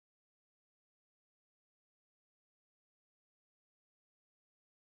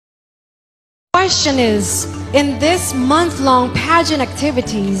question is, in this month-long pageant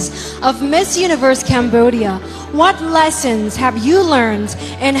activities of Miss Universe Cambodia, what lessons have you learned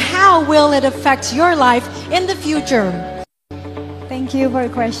and how will it affect your life in the future? Thank you for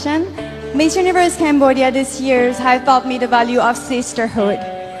the question. Miss Universe Cambodia this year has taught me the value of sisterhood.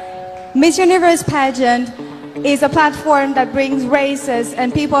 Miss Universe pageant is a platform that brings races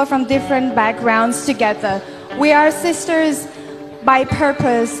and people from different backgrounds together. We are sisters by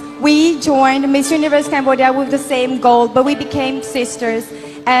purpose. We joined Miss Universe Cambodia with the same goal, but we became sisters.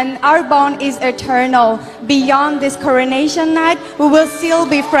 And our bond is eternal. Beyond this coronation night, we will still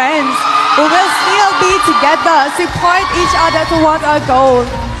be friends. We will still be together, support each other toward our goal.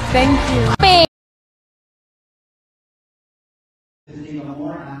 Thank you. Take a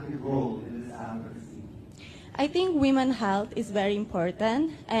more active role in this advocacy. I think women's health is very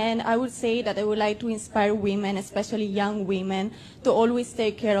important, and I would say that I would like to inspire women, especially young women, to always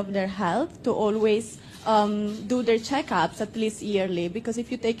take care of their health, to always do their checkups at least yearly, because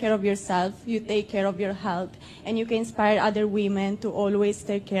if you take care of yourself, you take care of your health, and you can inspire other women to always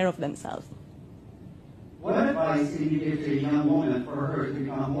take care of themselves. What advice can you give to a young woman for her to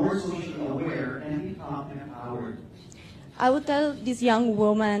become more socially aware and become empowered? I would tell this young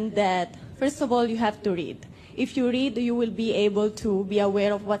woman that, first of all, you have to read. If you read, you will be able to be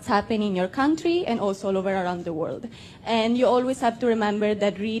aware of what's happening in your country and also all over around the world. And you always have to remember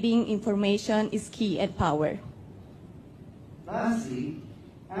that reading information is key and power. Lastly,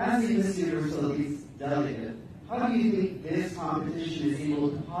 as a Miss Universe delegate, how do you think this competition is able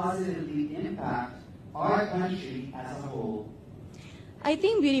to positively impact our country as a whole? I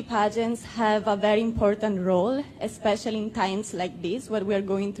think beauty pageants have a very important role, especially in times like this where we are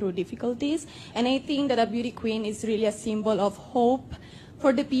going through difficulties. And I think that a beauty queen is really a symbol of hope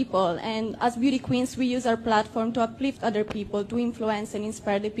for the people. And as beauty queens, we use our platform to uplift other people, to influence and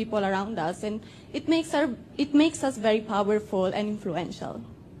inspire the people around us. And it makes us very powerful and influential.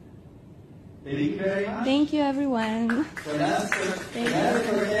 Thank you very much. Thank you, everyone. So that's for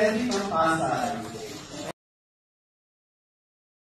Pasay.